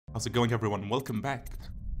How's it going, everyone? Welcome back.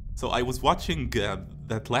 So I was watching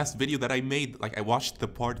that last video that I made. Like, I watched the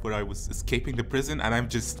part where I was escaping the prison, and I'm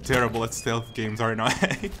just terrible at stealth games, aren't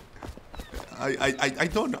I? I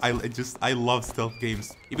don't know. I love stealth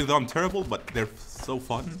games, even though I'm terrible, but they're so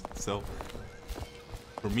fun. So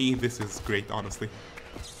for me, this is great, honestly.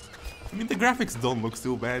 I mean, the graphics don't look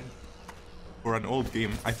too bad for an old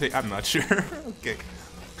game. I'm not sure. Okay,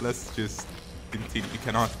 let's just continue. You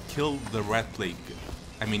cannot kill the rat plague.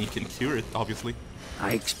 I mean, you can cure it, obviously.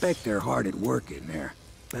 I expect they're hard at work in there.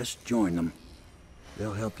 Best join them.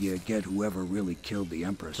 They'll help you get whoever really killed the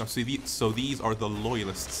Empress. Now, see, so these are the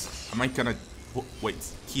loyalists. Am I gonna... Wait,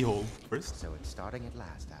 keyhole first? So it's starting at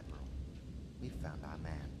last, Admiral. We found our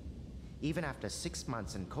man. Even after 6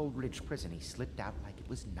 months in Cold Ridge Prison, he slipped out like it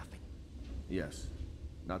was nothing. Yes.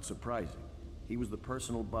 Not surprising. He was the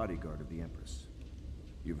personal bodyguard of the Empress.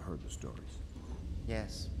 You've heard the stories.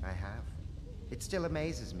 Yes, I have. It still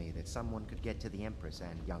amazes me that someone could get to the Empress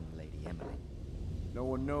and young Lady Emily. No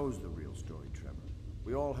one knows the real story, Trevor.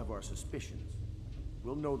 We all have our suspicions.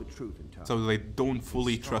 We'll know the truth in time. So they don't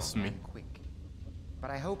fully trust me. And quick.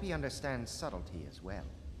 But I hope he understands subtlety as well.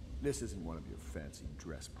 This isn't one of your fancy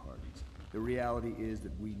dress parties. The reality is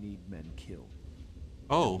that we need men killed.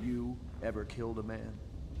 Oh. Have you ever killed a man?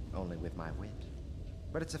 Only with my wit.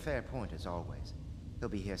 But it's a fair point as always. He'll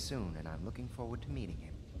be here soon, and I'm looking forward to meeting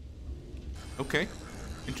him. Okay,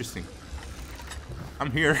 interesting.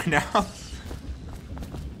 I'm here now.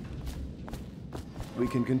 We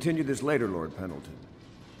can continue this later, Lord Pendleton.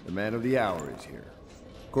 The man of the hour is here.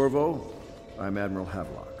 Corvo, I'm Admiral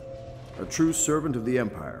Havelock. A true servant of the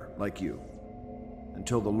Empire, like you.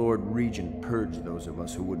 Until the Lord Regent purged those of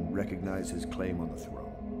us who wouldn't recognize his claim on the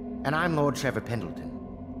throne. And I'm Lord Trevor Pendleton.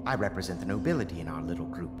 I represent the nobility in our little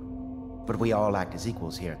group. But we all act as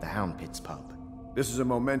equals here at the Hound Pits pub. This is a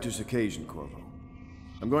momentous occasion, Corvo.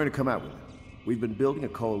 I'm going to come out with it. We've been building a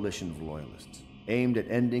coalition of loyalists, aimed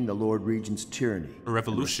at ending the Lord Regent's tyranny. A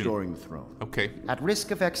revolution. And restoring the throne. Okay. At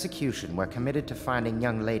risk of execution, we're committed to finding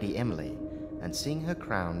young Lady Emily and seeing her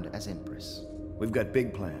crowned as Empress. We've got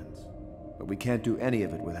big plans, but we can't do any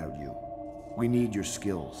of it without you. We need your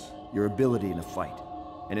skills, your ability in a fight,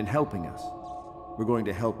 and in helping us, we're going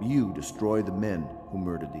to help you destroy the men who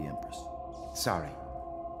murdered the Empress. Sorry,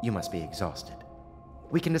 you must be exhausted.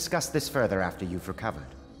 We can discuss this further after you've recovered.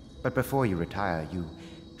 But before you retire, you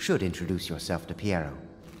should introduce yourself to Piero.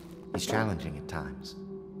 He's challenging at times,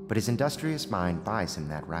 but his industrious mind buys him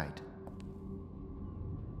that right.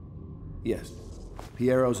 Yes,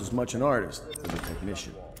 Piero's as much an artist as a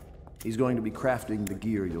technician. He's going to be crafting the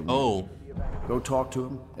gear you'll need. Oh. Go talk to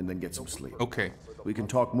him, and then get some sleep. Okay. We can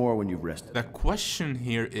talk more when you've rested. The question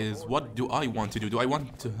here is, what do I want to do? Do I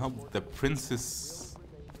want to help the princess...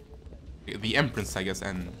 The Empress, I guess,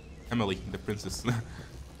 and Emily, the princess.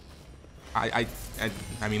 I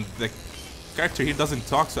mean, the character here doesn't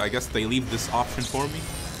talk, so I guess they leave this option for me.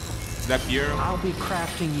 Is that Piero? I'll be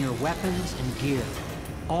crafting your weapons and gear.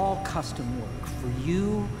 All custom work. For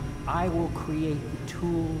you, I will create the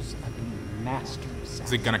tools of a master assassin.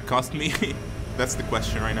 Is it gonna cost me? That's the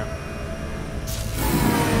question right now.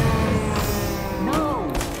 No!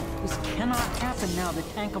 This cannot happen now. The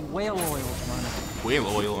tank of whale oil is running. Whale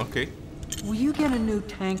oil, okay. Will you get a new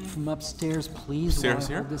tank from upstairs, please? Upstairs while I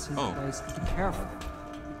here? hold this in Oh. place? Be careful.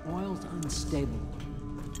 The oil's unstable.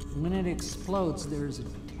 When it explodes, there's a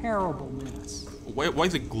terrible mess. Why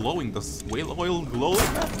is it glowing? Does whale oil glow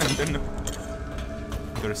like that? And then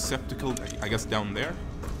the receptacle, I guess, down there.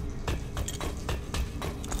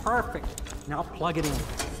 Perfect. Now plug it in.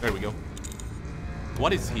 There we go.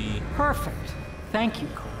 What is he? Perfect. Thank you,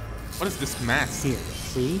 Cole. What is this mask? Here,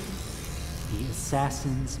 see? The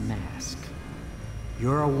assassin's mask.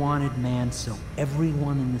 You're a wanted man, so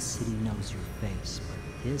everyone in the city knows your face.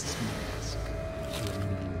 But this mask will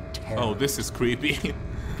mean terror. Oh, this is creepy. If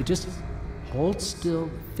you just hold still,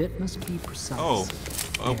 the fit must be precise. Oh,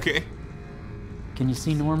 okay. There. Can you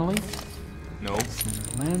see normally? No.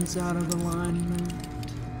 Lens out of alignment.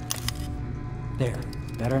 There.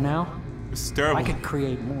 Better now? This is terrible. I could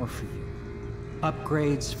create more for you.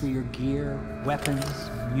 Upgrades for your gear, weapons,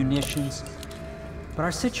 munitions. But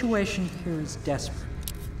our situation here is desperate.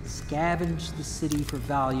 Scavenge the city for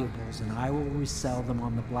valuables, and I will resell them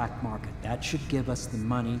on the black market. That should give us the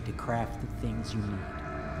money to craft the things you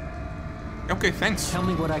need. Okay, thanks. Tell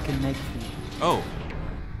me what I can make for you. Oh.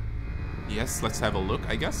 Yes, let's have a look,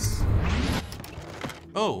 I guess.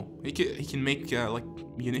 Oh, he can make, like,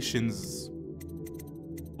 munitions...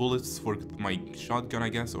 bullets for my shotgun, I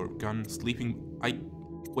guess, or gun.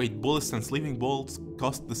 Wait, bullets and sleeping bolts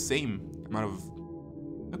cost the same amount of...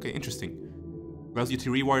 Okay, interesting. Allows you to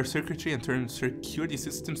rewire circuitry and turn security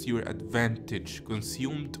systems to your advantage.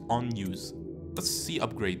 Consumed on use. Let's see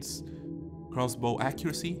upgrades. Crossbow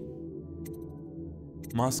accuracy.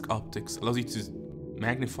 Mask optics. Allows you to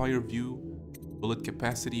magnify your view. Bullet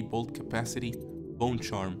capacity, bolt capacity. Bone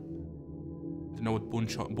charm. I don't know what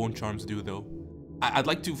bone charms do though. I'd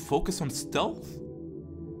like to focus on stealth.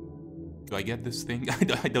 Do I get this thing?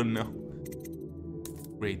 I don't know.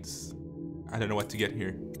 Grades. I don't know what to get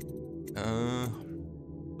here.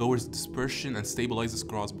 Lowers dispersion and stabilizes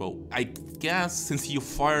crossbow. I guess since you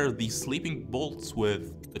fire the sleeping bolts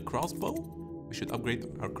with the crossbow, we should upgrade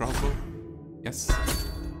our crossbow. Yes.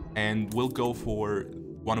 And we'll go for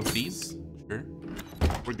one of these. Sure.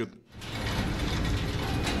 We're good.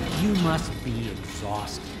 You must be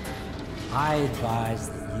exhausted. I advise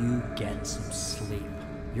that you get some sleep.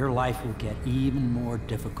 Your life will get even more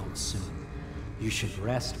difficult soon. You should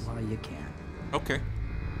rest while you can. Okay.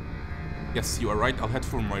 Yes, you are right. I'll head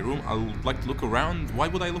for my room. I'll like to look around. Why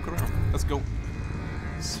would I look around? Let's go.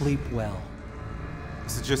 Sleep well.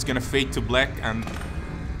 This is just gonna fade to black and...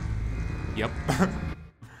 Yep.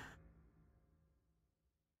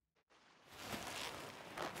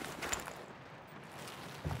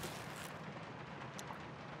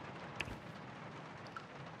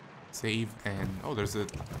 Save and... Oh, there's a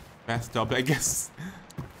bathtub, I guess.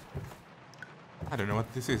 I don't know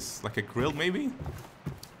what this is. Like a grill, maybe?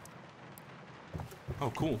 Oh,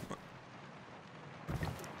 cool.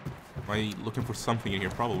 Am I looking for something in here?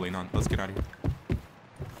 Probably not. Let's get out of here.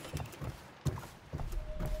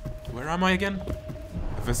 Where am I again?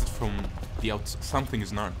 A visit from the outside. Something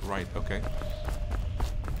is not right. Okay.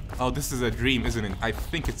 Oh, this is a dream, isn't it? I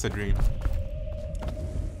think it's a dream.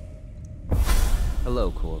 Hello,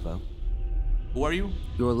 Corvo. Who are you?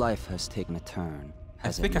 Your life has taken a turn.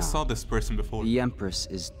 I think I saw this person before. The Empress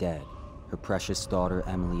is dead. Her precious daughter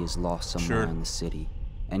Emily is lost somewhere in the city,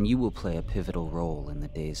 and you will play a pivotal role in the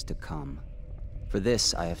days to come. For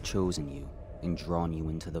this, I have chosen you and drawn you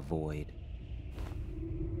into the void.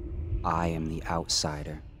 I am the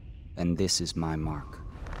outsider, and this is my mark.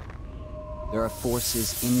 There are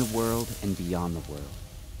forces in the world and beyond the world.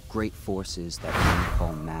 Great forces that we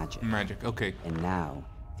call magic. Magic, okay. And now,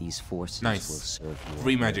 these forces will serve you.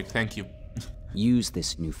 Free magic, thank you. Use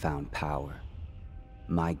this newfound power.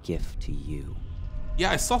 My gift to you.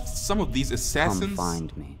 Yeah, I saw some of these assassins Come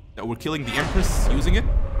find me. That were killing the Empress using it.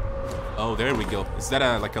 Oh, there we go. Is that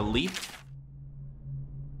like a leap?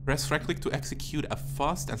 Press right click to execute a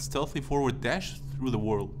fast and stealthy forward dash through the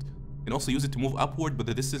world. You can also use it to move upward, but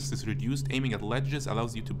the distance is reduced. Aiming at ledges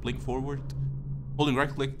allows you to blink forward. Holding right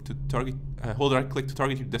click to target. Hold right click to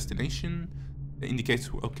target your destination. It indicates.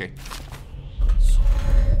 Okay.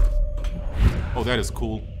 Oh, that is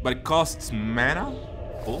cool. But it costs mana.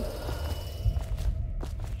 Cool.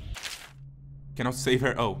 Cannot save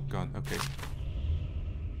her. Oh god. Okay.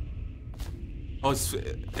 Oh,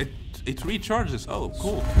 it recharges. Oh,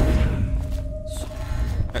 cool.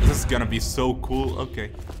 This is gonna be so cool.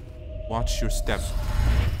 Okay. Watch your step.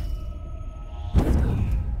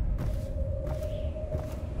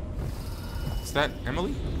 Is that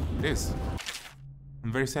Emily? It is.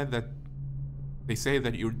 I'm very sad that they say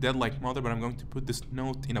that you're dead like mother, but I'm going to put this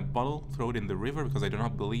note in a bottle, throw it in the river because I do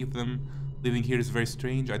not believe them. Living here is very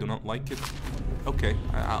strange. I do not like it. Okay,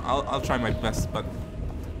 I'll try my best, but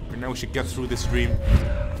for now we should get through this dream.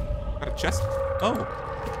 Got a chest? Oh.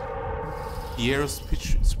 Hiero's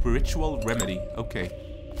spiritual remedy. Okay.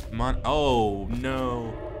 Oh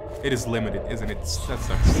no. It is limited, isn't it? That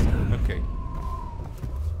sucks. Okay.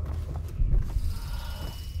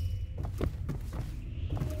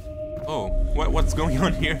 Oh, what's going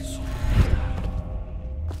on here?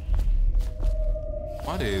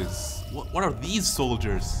 What are these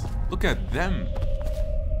soldiers? Look at them.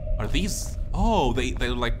 Are these? Oh, they're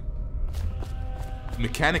like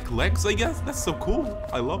mechanic legs, I guess. That's so cool.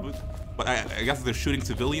 I love it. But I guess they're shooting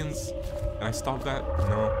civilians. Can I stop that?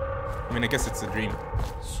 No. I mean, I guess it's a dream.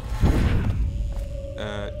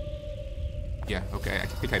 Yeah. Okay. I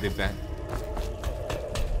think I did that.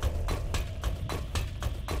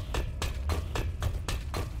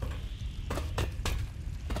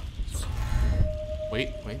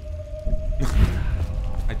 Wait.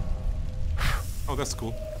 Oh, that's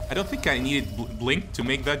cool. I don't think I needed blink to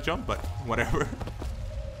make that jump, but whatever.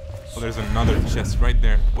 Oh, there's another chest right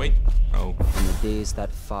there. Wait. Oh. In the days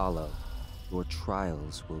that follow, your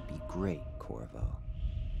trials will be great, Corvo.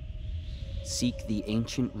 Seek the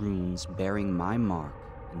ancient runes bearing my mark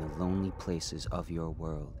in the lonely places of your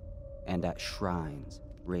world, and at shrines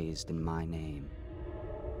raised in my name.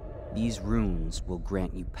 These runes will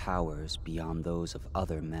grant you powers beyond those of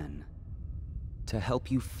other men. To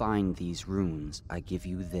help you find these runes, I give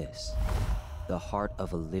you this. The heart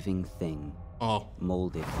of a living thing,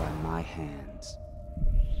 molded by my hands.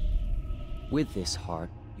 With this heart,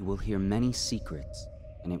 you will hear many secrets,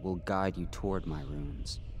 and it will guide you toward my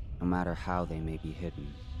runes, no matter how they may be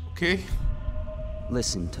hidden. Okay.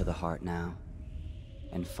 Listen to the heart now,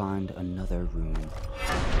 and find another rune.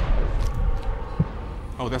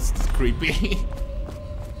 Oh, that's creepy.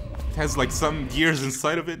 It has like some gears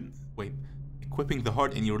inside of it. Wait. Equipping the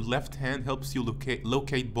heart in your left hand helps you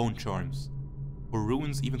locate bone charms or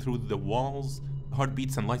runes even through the walls. The heart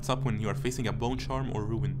beats and lights up when you are facing a bone charm or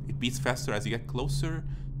rune. It beats faster as you get closer.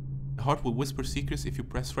 The heart will whisper secrets if you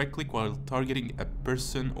press right click while targeting a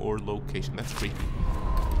person or location. That's creepy.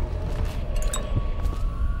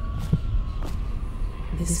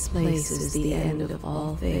 This place is the end of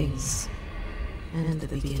all things, and the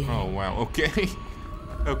beginning. Oh wow, okay.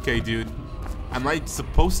 Okay, dude. Am I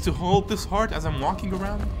supposed to hold this heart as I'm walking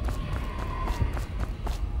around?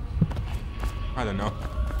 I don't know.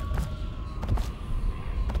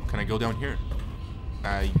 Can I go down here?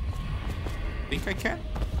 I think I can.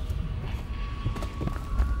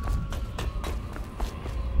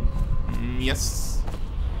 Yes.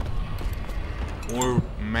 More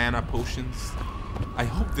mana potions. I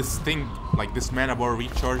hope this thing, like this mana bar,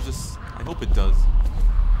 recharges. I hope it does.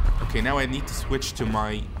 Okay, now I need to switch to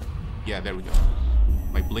my... Yeah, there we go.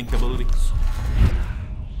 My blink ability.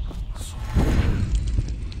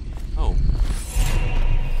 Oh.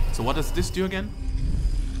 So what does this do again?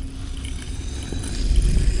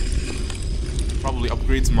 Probably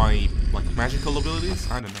upgrades my, like, magical abilities?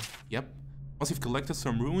 I don't know. Yep. Once you've collected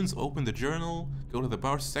some runes, open the journal, go to the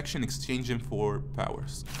powers section, exchange them for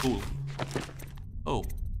powers. Cool. Oh.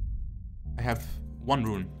 I have one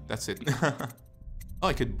rune. That's it. Oh,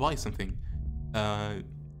 I could buy something.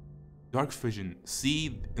 Dark vision.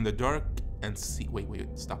 See in the dark and see... Wait,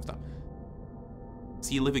 stop.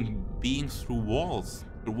 See living beings through walls.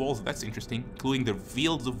 Through walls, that's interesting. Including the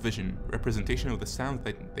fields of vision. Representation of the sounds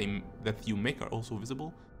that you make are also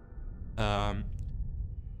visible.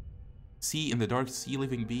 See in the dark, see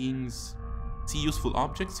living beings. See useful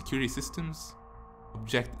objects, security systems.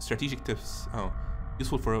 Object, strategic tips. Oh,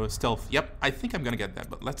 useful for stealth. Yep, I think I'm gonna get that,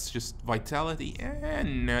 but let's just... Vitality,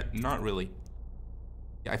 not really.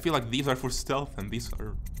 Yeah, I feel like these are for stealth and these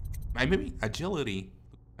are... Maybe agility.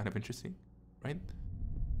 Kind of interesting, right?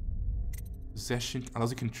 Possession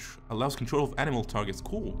allows control of animal targets.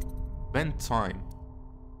 Cool. Bend time.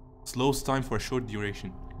 Slows time for a short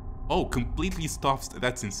duration. Oh, completely stops.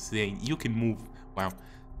 That's insane. You can move. Wow.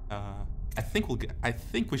 I think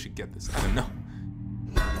we should get this. I don't know.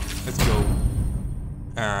 Let's go.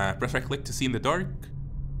 Press right click to see in the dark.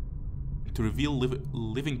 To reveal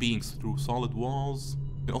living beings through solid walls.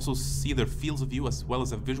 You can also see their fields of view as well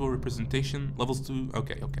as a visual representation. Levels 2.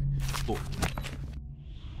 Okay. Cool.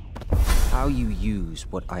 How you use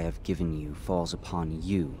what I have given you falls upon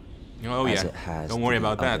you. Oh as yeah. It has Don't worry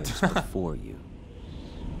about that. before you.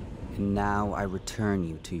 And now I return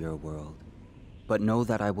you to your world. But know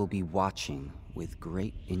that I will be watching with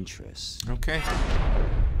great interest. Okay.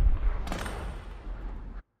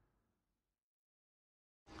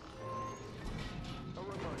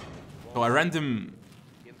 So a random...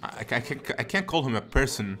 I can't call him a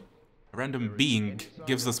person. A random being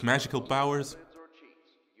gives us magical powers.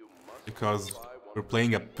 Because we're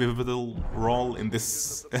playing a pivotal role in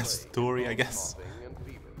this story, I guess.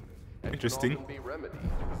 Interesting.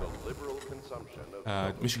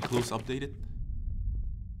 Mission clues updated.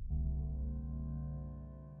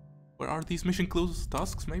 Where are these mission clues?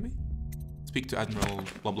 Tasks, maybe? Speak to Admiral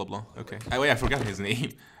blah blah blah. Okay. Oh wait, I forgot his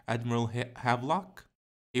name. Admiral Havelock?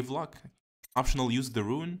 Optional, use the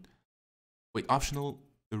rune. Wait, optional,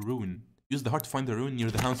 the rune. Use the heart to find the rune near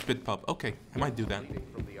the Hound's Pit pub. Okay, I might do that.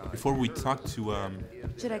 Before we talk to,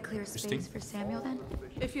 Should I clear space for Samuel then?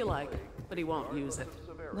 If you like, but he won't use it.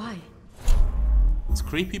 Why? It's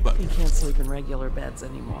creepy, but... He can't sleep in regular beds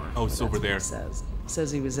anymore. Oh, it's over there.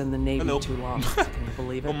 Says he was in the Navy too long. Can you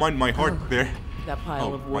believe it? Don't mind my heart there. That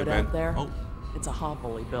pile of wood out there? Oh. It's a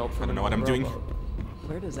hovel he built for I don't know what I'm doing.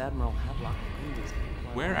 Where does Admiral Havelock bring these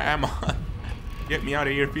people? Where am I? Get me out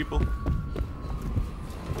of here, people.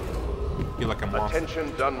 I feel like I'm lost.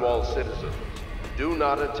 Attention Dunwall citizens. Do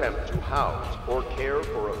not attempt to house or care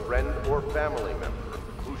for a friend or family member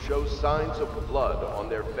who shows signs of blood on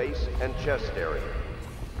their face and chest area.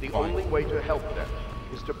 The only way to help them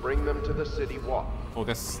is to bring them to the city walk. Oh,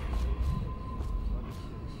 that's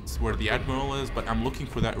where the Admiral is, but I'm looking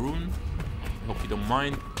for that rune. I hope you don't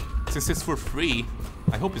mind. Since it's for free,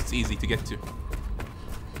 I hope it's easy to get to.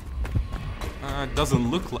 Doesn't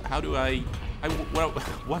look like... How do I...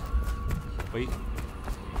 What? Wait.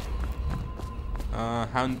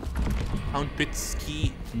 Hound Pit's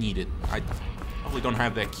key needed. I probably don't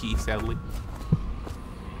have that key, sadly.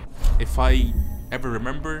 If I ever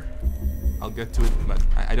remember, I'll get to it, but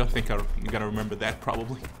I don't think I'm gonna remember that,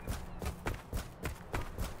 probably.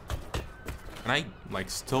 And I, like,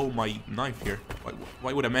 stole my knife here.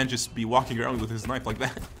 Why would a man just be walking around with his knife like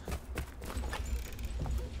that?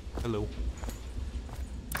 Hello.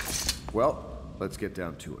 Well, let's get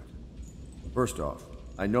down to it. First off,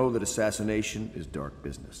 I know that assassination is dark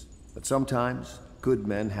business, but sometimes good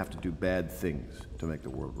men have to do bad things to make the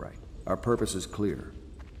world right. Our purpose is clear.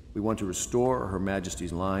 We want to restore Her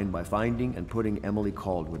Majesty's line by finding and putting Emily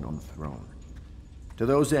Kaldwin on the throne. To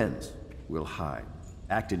those ends, we'll hide,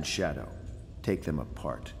 act in shadow, take them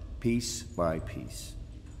apart, piece by piece.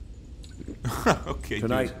 Okay.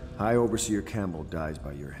 Tonight, High Overseer Campbell dies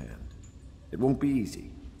by your hand. It won't be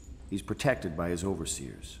easy. He's protected by his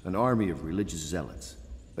overseers, an army of religious zealots.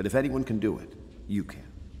 But if anyone can do it, you can.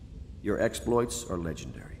 Your exploits are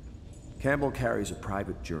legendary. Campbell carries a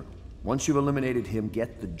private journal. Once you've eliminated him,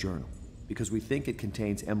 get the journal, because we think it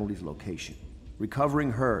contains Emily's location.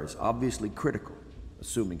 Recovering her is obviously critical,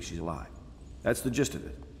 assuming she's alive. That's the gist of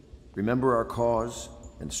it. Remember our cause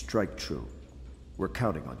and strike true. We're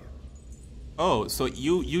counting on you. Oh, so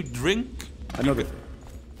you drink? Another thing.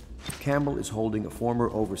 Campbell is holding a former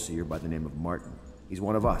overseer by the name of Martin. He's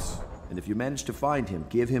one of us, and if you manage to find him,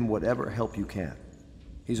 give him whatever help you can.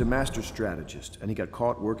 He's a master strategist, and he got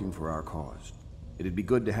caught working for our cause. It'd be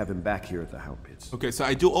good to have him back here at the Hound Pits. Okay, so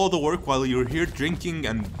I do all the work while you're here drinking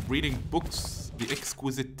and reading books. The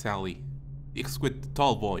exquisite tally. The exquisite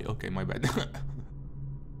tall boy. Okay, my bad.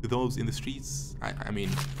 To those in the streets? I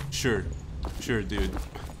mean, sure. Sure, dude.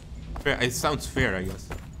 Fair. It sounds fair, I guess.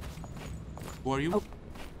 Who are you?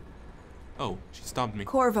 Oh, she stopped me.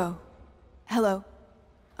 Corvo. Hello.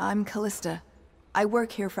 I'm Callista. I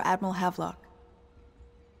work here for Admiral Havelock.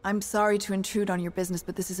 I'm sorry to intrude on your business,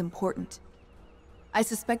 but this is important. I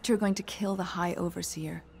suspect you're going to kill the High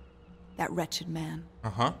Overseer. That wretched man.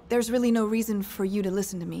 Uh-huh. There's really no reason for you to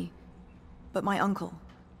listen to me. But my uncle,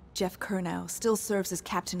 Jeff Kernow, still serves as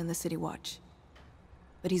captain in the City Watch.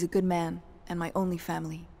 But he's a good man, and my only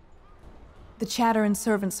family. The chatter in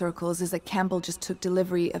servant circles is that Campbell just took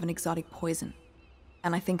delivery of an exotic poison.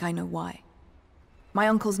 And I think I know why. My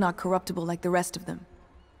uncle's not corruptible like the rest of them.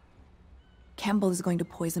 Campbell is going to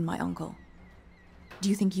poison my uncle. Do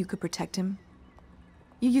you think you could protect him?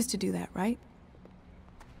 You used to do that, right?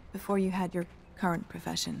 Before you had your current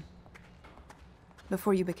profession.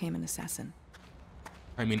 Before you became an assassin.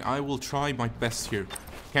 I mean, I will try my best here.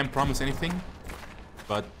 Can't promise anything,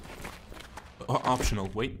 but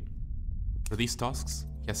optional. Wait. For these tasks?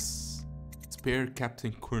 Yes. Spare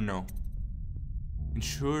Captain Curnow.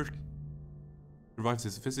 Ensure survives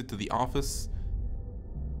his visit to the office.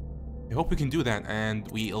 I hope we can do that, and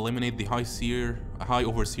we eliminate the High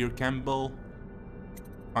Overseer Campbell.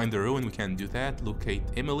 Find the ruin, we can do that. Locate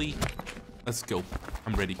Emily. Let's go.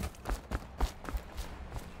 I'm ready.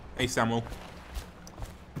 Hey, Samuel.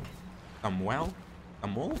 Samuel?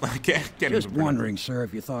 I can't Just even wondering, sir,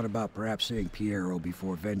 if you thought about perhaps seeing Piero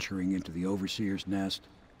before venturing into the Overseer's nest.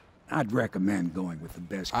 I'd recommend going with the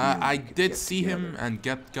best gear I you could did get see together. him and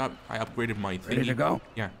I upgraded my thingy. Ready to go?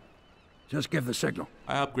 Yeah. Just give the signal.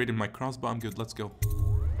 I upgraded my crossbow. I'm good. Let's go.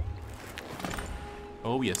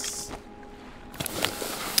 Oh, yes.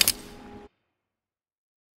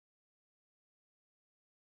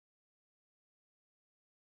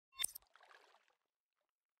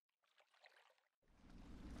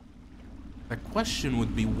 The question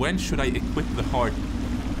would be, when should I equip the heart?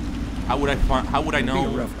 How would I know? It'd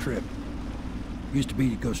be a rough trip. Used to be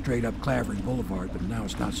to go straight up Clavering Boulevard, but now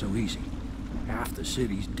it's not so easy. Half the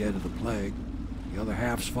city's dead of the plague. The other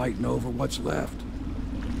half's fighting over what's left.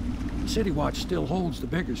 The City Watch still holds the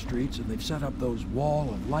bigger streets, and they've set up those wall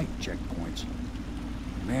of light checkpoints.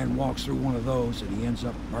 A man walks through one of those, and he ends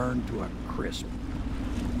up burned to a crisp.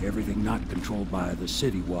 Everything not controlled by the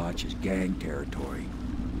City Watch is gang territory.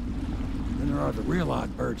 Then there are the real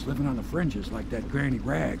odd birds living on the fringes like that Granny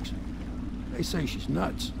Rags. They say she's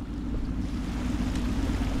nuts.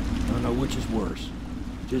 I don't know which is worse.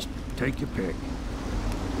 Just take your pick.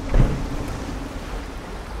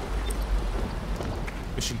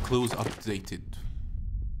 Mission clues updated.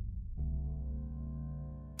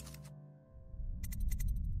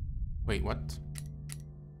 Wait, what?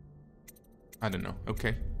 I don't know.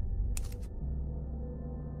 Okay.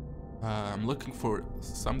 I'm looking for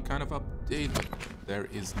some kind of update, but there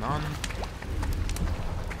is none.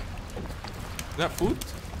 Is that food?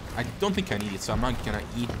 I don't think I need it, so I'm not gonna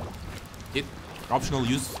eat it. Optional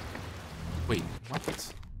use. Wait,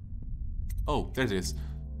 what? Oh, there it is.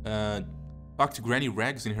 Talk to Granny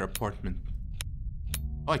Rags in her apartment.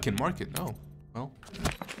 Oh, I can mark it. Oh, well,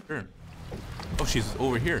 sure. Oh, she's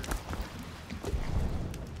over here.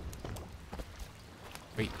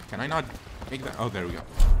 Wait, can I not make that? Oh, there we go.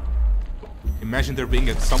 Imagine there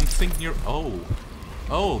being something here.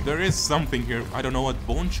 Oh, there is something here. I don't know what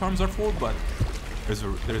bone charms are for, but there's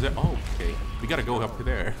a. Oh, okay. We gotta go up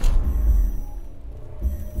there.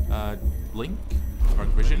 Blink? Dark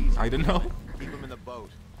vision? I don't know. Keep them in the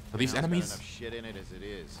boat. Are these enemies? Enough shit in it as it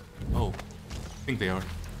is. Oh, I think they are.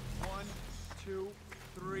 1, 2,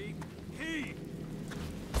 3, heave!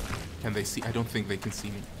 Can they see? I don't think they can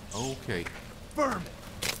see me. Okay. Firm!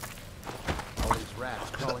 All these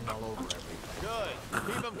rats crawling all over everything.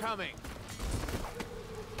 Good. Keep them coming.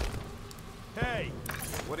 Hey!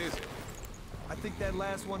 What is it? I think that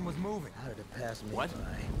last one was moving. How did it pass me What?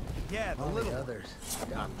 by? Yeah, the All little the others.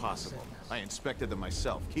 Not possible. I inspected them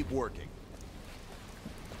myself. Keep working.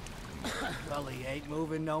 Well, he ain't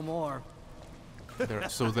moving no more.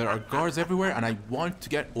 So there are guards everywhere, and I want to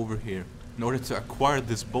get over here in order to acquire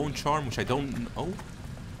this bone charm, which I don't know.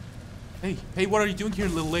 Hey, what are you doing here,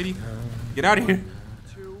 little lady? Get out of here!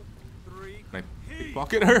 2, 3. Can I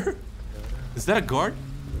pickpocket her? Is that a guard?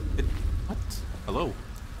 What? Hello?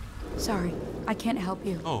 Sorry, I can't help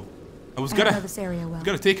you. Oh, I was I don't gonna. know this area well.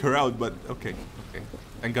 Gonna take her out, but okay.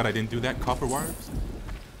 Thank God I didn't do that. Copper wires.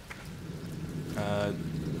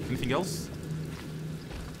 Anything else?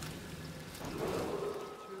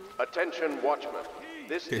 Attention, watchmen.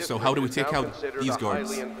 This Okay, so how do we take out these guards?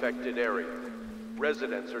 Highly infected area.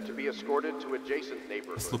 Residents are to be escorted to adjacent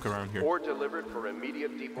neighborhoods. Let's look around here. Or delivered for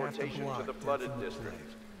immediate deportation to the flooded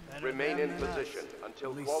district. Remain in position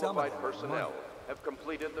until qualified personnel have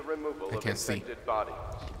completed the removal of infected bodies.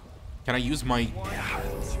 Can I use my... 1,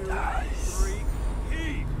 2, 3,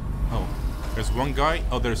 heave! Oh, there's one guy.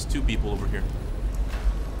 Oh, there's 2 people over here.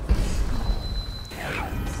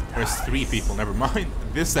 There's 3 people, never mind.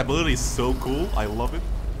 This ability is so cool, I love it.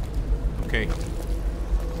 Okay.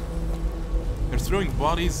 They're throwing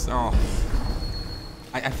bodies. Oh.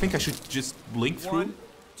 I think I should just blink through. 1,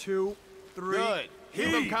 2, 3. Good.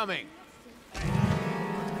 Keep them coming.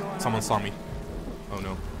 Someone saw me. Oh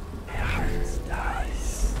no.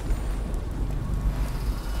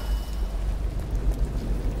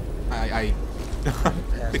 I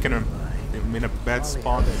thinking I'm in a bad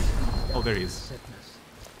spot. Oh, there he is.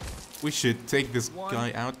 We should take this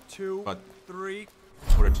guy out, 2, but 3.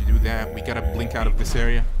 in order to do that, we gotta blink out of this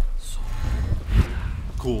area.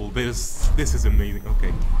 Cool. This is amazing.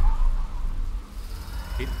 Okay.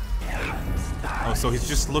 Oh, so he's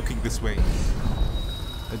just looking this way.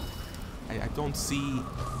 I don't see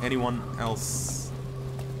anyone else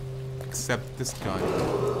except this guy.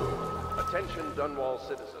 Attention, Dunwall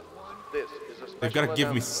citizens. This is a special They've got to give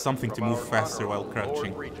me announcement something to from move our faster while Lord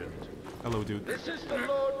crouching. Regent. Hello, dude. This is the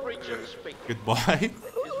Lord Regent speaking. Goodbye.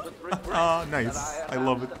 Ah, nice. I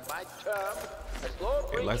love it.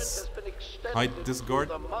 Okay, let's hide this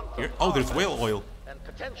guard here. Oh, there's whale oil.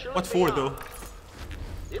 What for, though?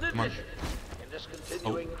 Come on.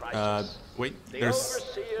 Oh, wait. There's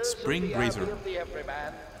spring razor.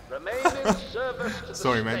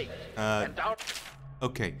 Sorry, man.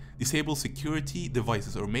 Okay. Disable security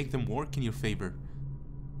devices or make them work in your favor.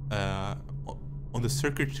 On the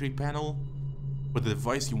circuitry panel for the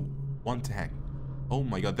device you want to hack. Oh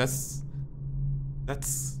my god, that's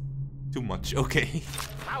too much. Okay.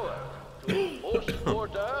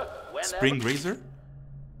 Spring razor.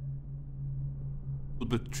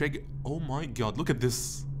 The trigger. Oh my god, look at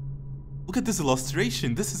this. Look at this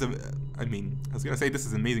illustration. This is I mean, I was gonna say this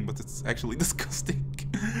is amazing, but it's actually disgusting.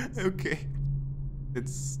 Okay.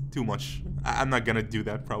 It's too much. I'm not gonna do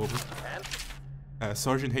that probably.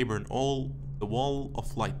 Sergeant Hayburn, all the Wall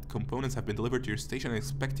of Light components have been delivered to your station and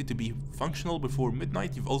expected to be functional before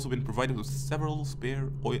midnight. You've also been provided with several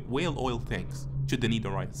spare whale oil tanks, should the need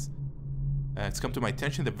arise. It's come to my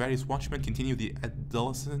attention that various watchmen continue the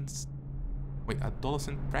adolescent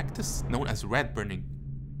practice known as rat burning.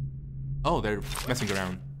 Oh, they're messing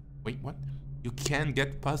around. Wait, what? You can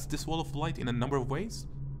get past this Wall of Light in a number of ways.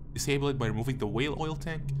 Disable it by removing the whale oil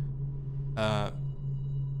tank. I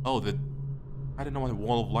don't know what a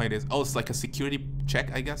Wall of Light is. Oh, it's like a security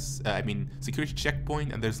check, I guess. I mean, security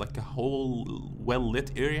checkpoint, and there's like a whole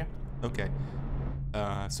well-lit area. Okay.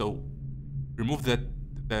 So, remove the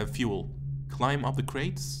fuel. Climb up the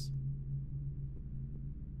crates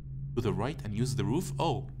to the right and use the roof.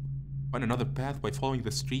 Oh, find another path by following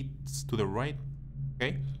the streets to the right.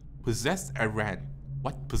 Okay. Possess a rat.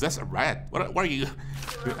 What? Possess a rat? What are you?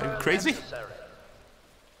 Are you crazy?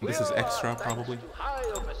 This is extra, probably.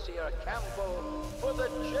 for the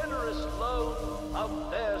generous loan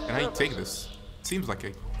of their Can I take this? Seems like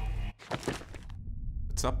a...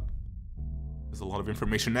 What's up? There's a lot of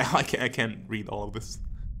information now. I can't read all of this.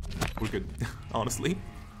 We're good, honestly.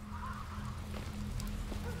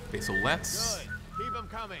 Okay, so let's... Good. Keep them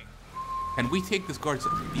coming. Can we take these guards?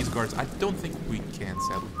 I don't think we can,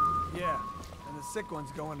 sadly. Yeah, and the sick ones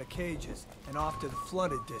go into cages and off to the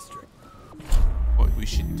flooded district. What we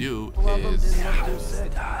should do Well, them is... didn't look too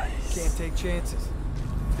sick. Can't take chances.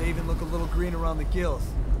 If they even look a little green around the gills,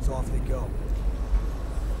 so off they go.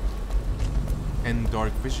 And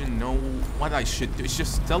dark vision, no. What I should do is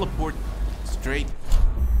just teleport straight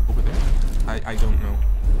over there. I don't know.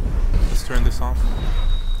 Let's turn this off.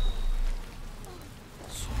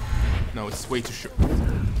 No, it's way too short.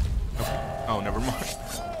 Okay. Oh, never mind.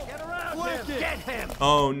 Get around him. Get him.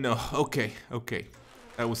 Oh no. Okay.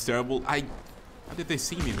 That was terrible. How did they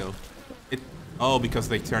see me though? Oh, because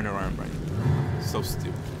they turn around, right? So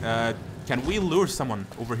stupid. Can we lure someone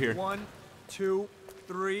over here? 1, 2,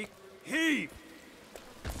 3, heave!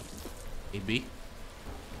 Maybe.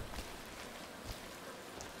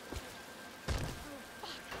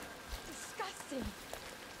 Disgusting.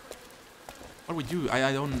 What do we do?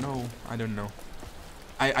 I don't know.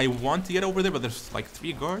 I want to get over there, but there's like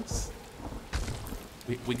 3 guards.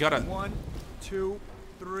 We gotta 1, 2,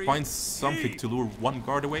 3. find something to lure one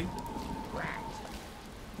guard away.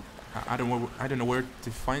 I don't know where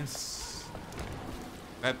to find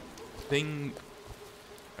that thing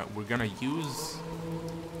that we're gonna use.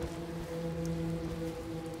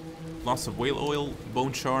 Loss of whale oil,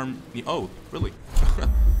 bone charm. Oh, really?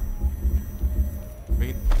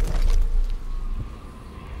 Wait.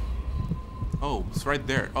 Oh, it's right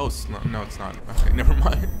there. Oh, it's not, no, it's not. Okay, never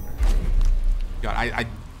mind. God,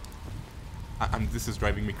 I'm. This is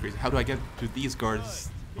driving me crazy. How do I get to these guards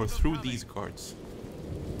or through these guards?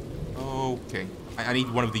 Okay, I need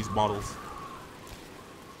one of these bottles.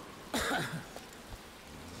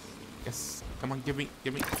 Yes, come on, give me.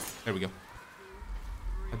 There we go.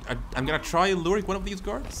 I'm gonna try luring one of these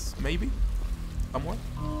guards, maybe. Somewhere.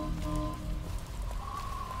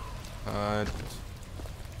 That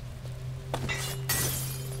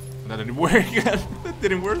didn't work. That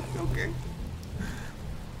didn't work. Okay.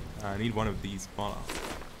 I need one of these bottles.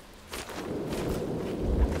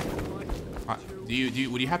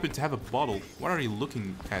 Would you happen to have a bottle? What are you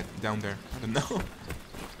looking at down there? I don't know.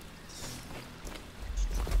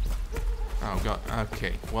 Oh god.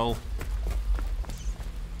 Okay. Well,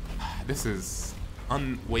 this is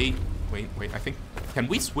wait. I think, can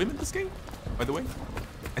we swim in this game? By the way,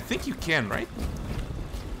 I think you can, right?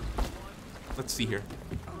 Let's see here.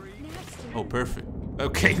 Oh, perfect.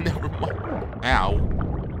 Okay, never mind. Ow.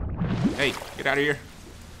 Hey, get out of here.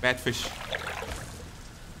 Bad fish.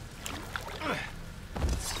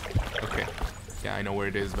 Okay. Yeah, I know where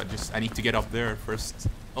it is, but I need to get up there first.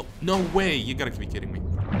 Oh, no way! You gotta be kidding me.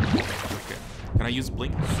 Okay. Can I use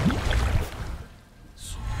blink?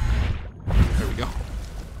 There we go.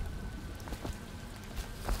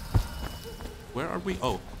 Where are we?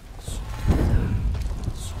 Oh.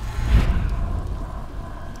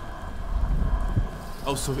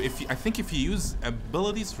 Oh, so I think if you use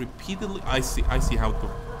abilities repeatedly, I see how the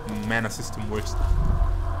mana system works.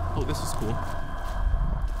 Oh, this is cool.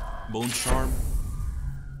 Bone charm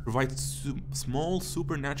provides small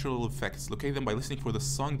supernatural effects. Locate them by listening for the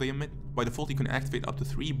song they emit. By default, you can activate up to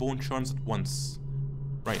 3 bone charms at once.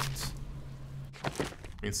 Right. For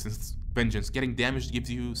instance, vengeance. Getting damaged gives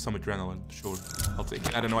you some adrenaline. Sure, I'll take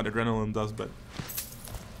it. I don't know what adrenaline does, but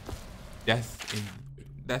death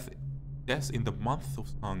in the month of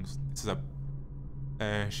songs. This is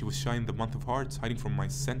she was shy in the month of hearts, hiding from my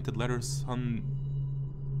scented letters. I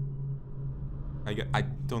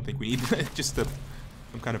don't think we need just some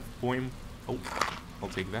kind of poem. Oh, I'll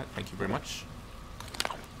take that. Thank you very much.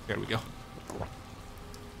 There we go.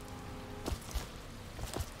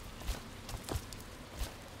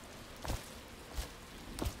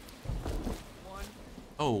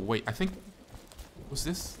 Oh wait, I think, what's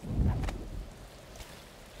this?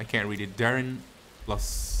 I can't read it. Darren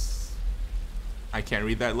plus... I can't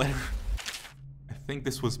read that letter. I think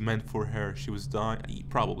this was meant for her. She was dying.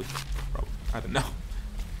 Probably. I don't know.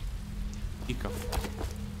 Hiccup.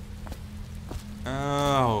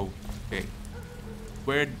 Oh, okay.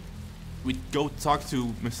 Where we go talk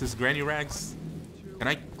to Mrs. Granny Rags? Can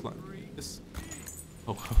I climb this?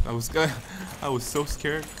 Oh, I was so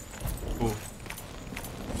scared. Oh.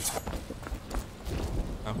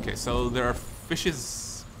 Okay, so there are fishes.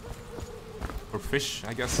 Or fish,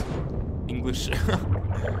 I guess. English. Can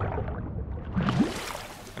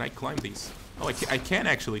I climb these? Oh, I can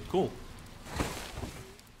actually. Cool.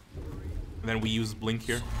 And then we use blink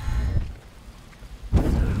here.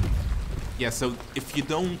 Yeah, so if you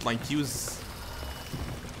don't like use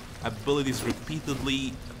abilities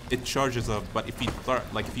repeatedly, it charges up. But if you start,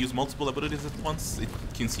 like if you use multiple abilities at once, it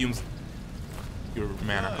consumes your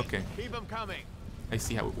mana. Okay. Keep them coming. I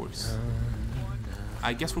see how it works.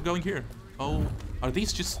 I guess we're going here. Oh, are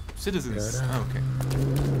these just citizens? Oh, okay.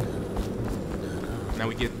 Now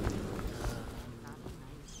we get.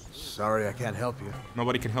 Sorry, I can't help you.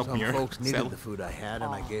 Nobody can help me here. Some folks needed the food I had,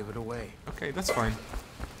 and I gave it away. Okay, that's fine.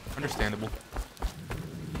 Understandable.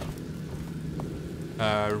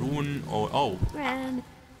 Ruin. Oh. Ren.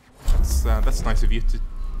 That's nice of you to.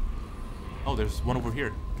 Oh, there's one over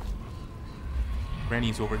here.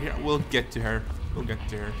 Granny's over here. We'll get to her. We'll get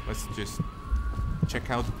to her. Let's just check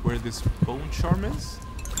out where this bone charm is.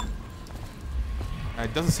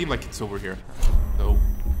 It doesn't seem like it's over here. So,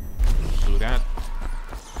 do that.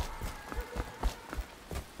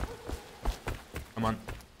 Come on.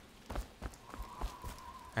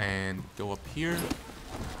 And go up here.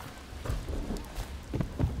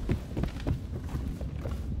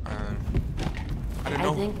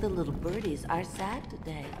 I think the little birdies are sad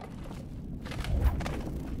today.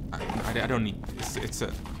 I don't need. It's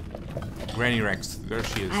a Granny Rex. There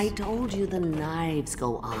she is. I told you the knives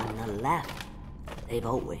go on the left. They've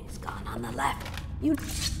always gone on the left. You,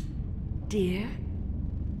 dear.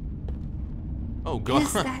 Oh God.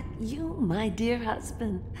 Is that you, my dear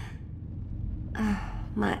husband?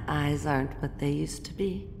 My eyes aren't what they used to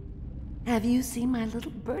be. Have you seen my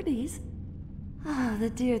little birdies? Ah, the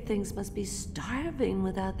dear things must be starving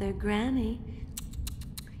without their granny.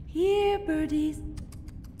 Here, birdies.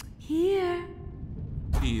 Here.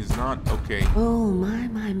 He is not okay. Oh,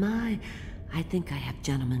 my. I think I have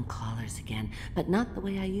gentlemen callers again, but not the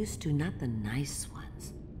way I used to, not the nice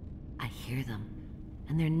ones. I hear them,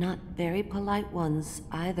 and they're not very polite ones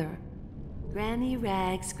either. Granny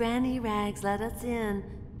Rags, let us in.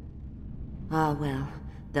 Ah, well,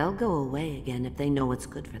 they'll go away again if they know what's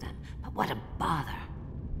good for them. But what a bother.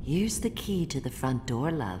 Here's the key to the front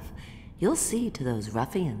door, love. You'll see to those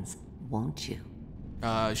ruffians, won't you?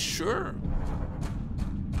 Sure.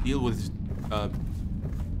 Deal with,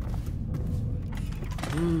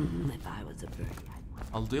 If I was a birdie,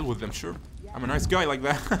 I'll deal with them, sure. I'm a nice guy like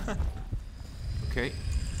that. Okay.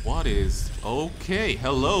 What is... Okay,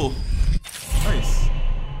 hello. Nice.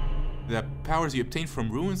 The powers you obtain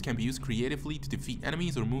from ruins can be used creatively to defeat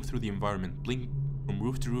enemies or move through the environment. Blink from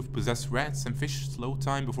roof to roof, possess rats and fish, slow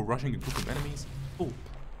time before rushing a group of enemies. Cool.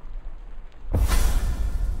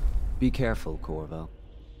 Be careful, Corvo.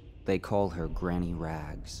 They call her Granny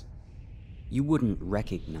Rags. You wouldn't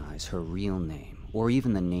recognize her real name, or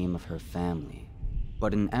even the name of her family,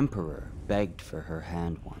 but an emperor begged for her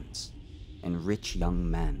hand once, and rich young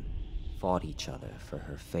men fought each other for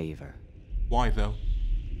her favor. Why, though?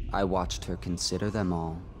 I watched her consider them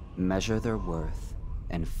all, measure their worth,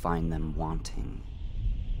 and find them wanting.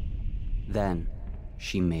 Then,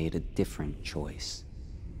 she made a different choice.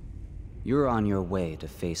 You're on your way to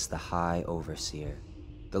face the High Overseer,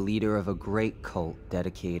 the leader of a great cult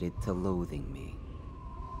dedicated to loathing me.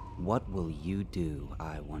 What will you do,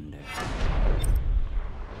 I wonder?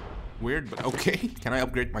 Weird, but okay. Can I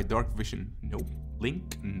upgrade my dark vision? Nope.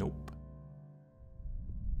 Blink? Nope.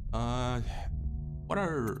 What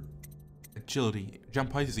are... Agility.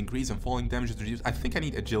 Jump height is increased and falling damage is reduced. I think I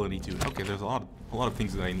need agility too. Okay, there's a lot of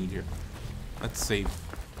things that I need here. Let's save.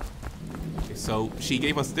 Okay, so she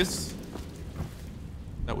gave us this.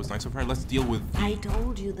 That was nice of her. Let's deal with... I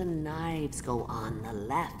told you the knives go on the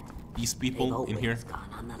left. These people in here. Gone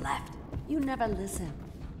on the left. You never listen.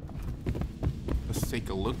 Let's take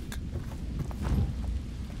a look.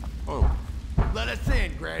 Oh. Let us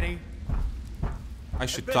in, Granny. I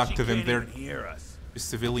should talk to them. They're hear us. Just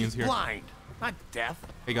civilians here. Blind, not deaf.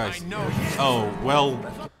 Hey guys. I know you. Oh, well,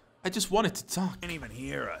 I just wanted to talk. Can't even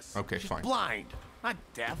hear us. Okay, She's fine. Blind, not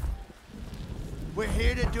deaf. We're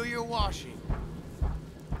here to do your washing.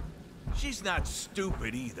 She's not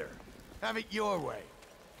stupid either. Have it your way.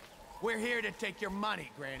 We're here to take your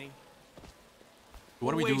money, Granny.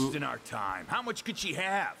 What do we do? Wasting our time. How much could she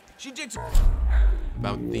have? She did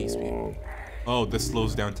about these people. Oh, this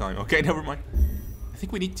slows down time. Okay, never mind. I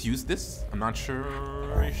think we need to use this. I'm not sure.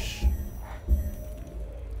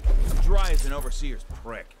 Dry as an overseer's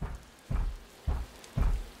prick.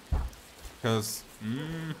 Because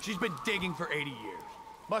she's been digging for 80 years.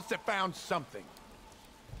 Must have found something.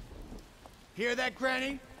 Hear that,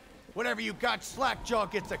 Granny? Whatever you got, Slackjaw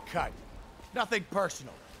gets a cut. Nothing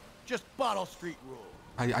personal. Just Bottle Street rules.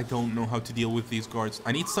 I don't know how to deal with these guards.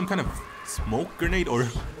 I need some kind of smoke grenade or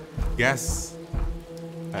gas.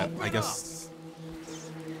 I guess.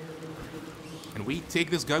 Can we take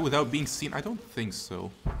this guy without being seen? I don't think so.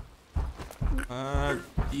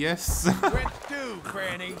 Yes. Let's do,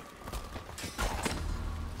 Granny.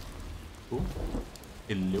 Oh.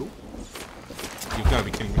 Hello? You've gotta be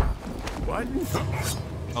kidding me. What?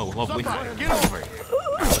 Oh, lovely. Somebody get over here.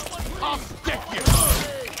 I'll stick you.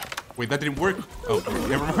 Wait, that didn't work. Oh,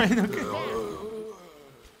 never mind. Okay.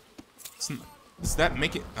 Does that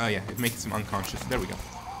make it? Oh yeah, it makes him unconscious. There we go.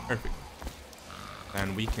 Perfect.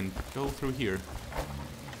 And we can go through here.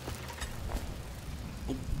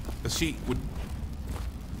 Oh, does she would?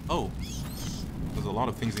 Oh, there's a lot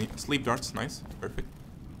of things. Sleep darts, nice, perfect.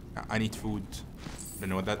 I need food. Don't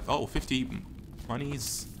know what that. Oh, 50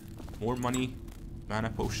 monies, more money, mana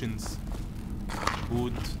potions,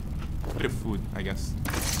 food, a bit of food, I guess.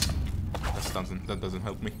 That doesn't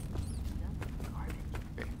help me.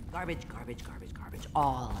 Okay. Garbage, garbage, garbage, garbage,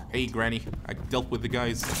 all of it. Hey, Granny, I dealt with the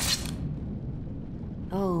guys.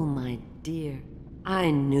 Oh, my dear.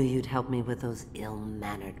 I knew you'd help me with those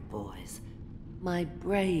ill-mannered boys. My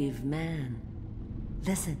brave man.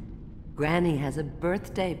 Listen, Granny has a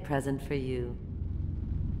birthday present for you.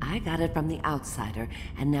 I got it from the outsider,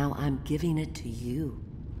 and now I'm giving it to you.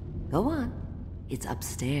 Go on. It's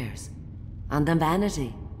upstairs. On the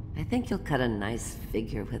vanity. I think you'll cut a nice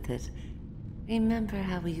figure with it. Remember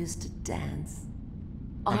how we used to dance?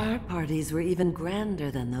 Our parties were even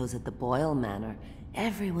grander than those at the Boyle Manor.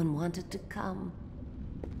 Everyone wanted to come.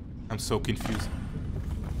 I'm so confused.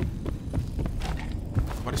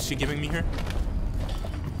 What is she giving me here?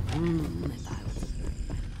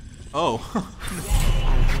 Oh.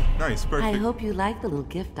 Nice, perfect. I hope you like the little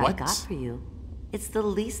gift I What? got for you. It's the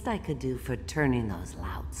least I could do for turning those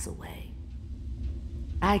louts away.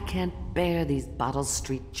 I can't bear these Bottle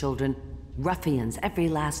Street children. Ruffians, every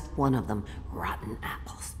last one of them. Rotten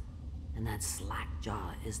apples. And that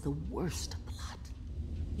Slackjaw is the worst of the lot.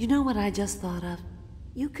 You know what I just thought of?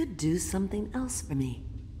 You could do something else for me.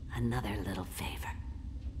 Another little favor.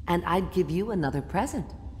 And I'd give you another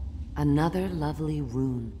present. Another lovely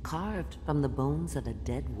rune carved from the bones of a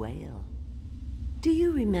dead whale. Do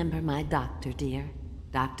you remember my doctor, dear?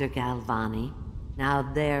 Dr. Galvani? Now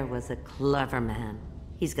there was a clever man.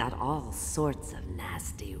 He's got all sorts of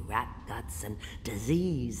nasty rat guts and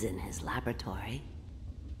disease in his laboratory.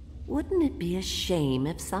 Wouldn't it be a shame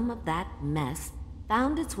if some of that mess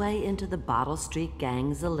found its way into the Bottle Street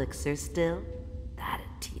Gang's elixir still? That'd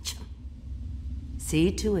teach him.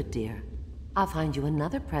 See to it, dear. I'll find you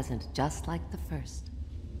another present just like the first.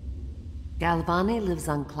 Galvani lives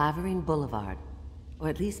on Clavering Boulevard, or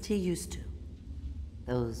at least he used to.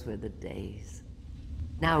 Those were the days.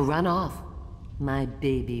 Now run off. My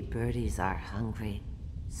baby birdies are hungry.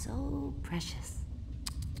 So precious.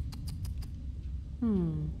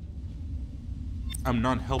 I'm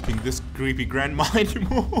not helping this creepy grandma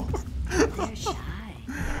anymore. They're shy.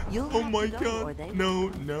 You'll Oh have my to go, or god. they No,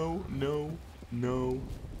 no, no, no.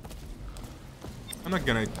 I'm not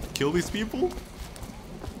gonna kill these people.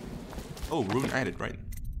 Oh, rune added, right?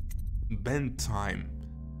 Bend time.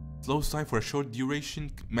 Slow time for a short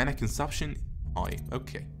duration. Mana consumption. High.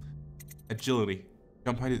 Okay. Agility.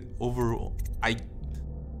 Jump height overall.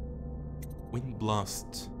 Wind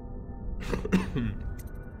blast.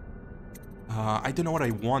 I don't know what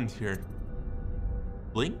I want here.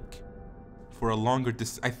 Blink? For a longer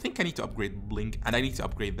distance. I think I need to upgrade Blink. And I need to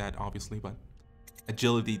upgrade that, obviously, but...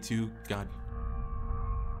 Agility too. God.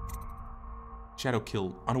 Shadow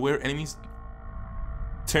kill. Unaware enemies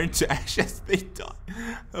turn to ash as they die.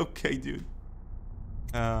 Okay, dude.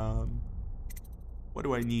 What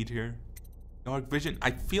do I need here? Dark vision.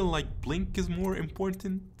 I feel like Blink is more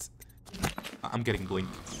important. I'm getting Blink.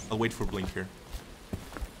 I'll wait for Blink here.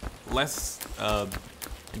 Let's, I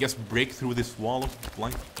guess, break through this wall of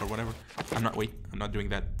blind or whatever. I'm not doing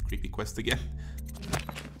that creepy quest again.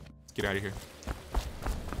 Let's get out of here.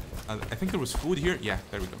 I think there was food here. Yeah,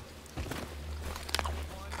 there we go.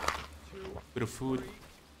 Bit of food.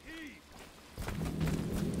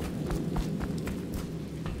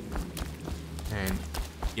 And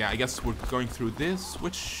yeah, I guess we're going through this,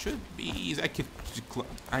 which should be easy.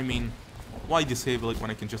 I mean, why disable it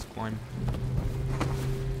when I can just climb?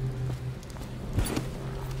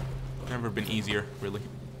 Never been easier, really.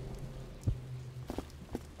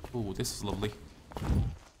 Oh, this is lovely.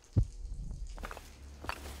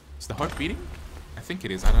 Is the heart beating? I think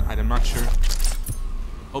it is. I'm not sure.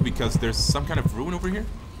 Oh, because there's some kind of rune over here?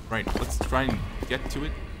 Right, let's try and get to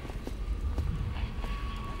it.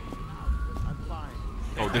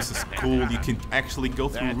 Oh, this is cool. You can actually go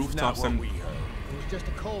through rooftops and... It was just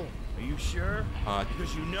a cold. Are you sure?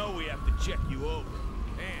 Because you know we have to check you over.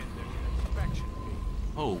 And there's an inspection fee.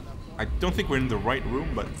 Oh, I don't think we're in the right room,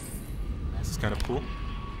 but... This is kind of cool.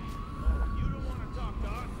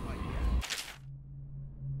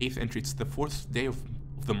 8th entry. It's the 4th day of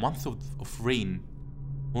the month of rain.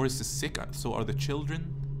 Morris is sick, so are the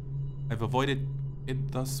children. I've avoided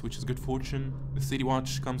it thus, which is good fortune. The city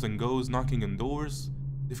watch comes and goes, knocking on doors.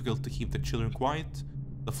 Difficult to keep the children quiet.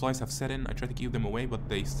 The flies have set in. I try to keep them away, but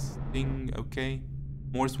they sting. Okay.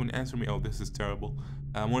 Morris wouldn't answer me. Oh, this is terrible.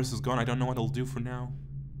 Morris is gone. I don't know what I'll do for now.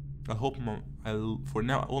 For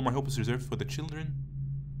now, all my hope is reserved for the children.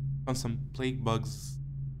 Found some plague bugs.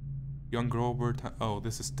 Young Robert. Oh,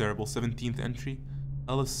 this is terrible. 17th entry.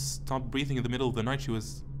 Alice stopped breathing in the middle of the night. She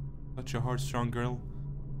was such a hard, strong girl.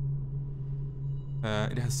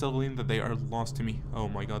 It has settled in that they are lost to me. Oh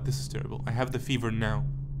my god, this is terrible. I have the fever now.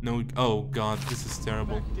 No, oh god, this is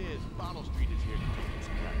terrible. Fact is, Bottle Street is here to take its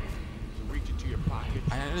cut. So reach into your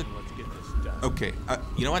pockets and let's get this done. Okay,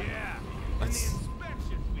 you know what? Let's...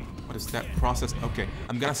 What is that process? Okay,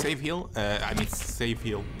 I'm gonna save heal. I mean save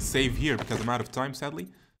heal. Save here because I'm out of time, sadly.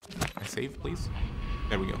 Can I save, please?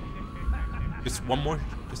 There we go. Just one more,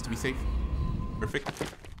 just to be safe. Perfect.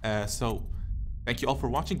 So, thank you all for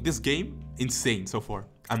watching. This game, insane so far.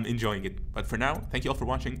 I'm enjoying it. But for now, thank you all for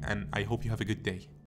watching, and I hope you have a good day.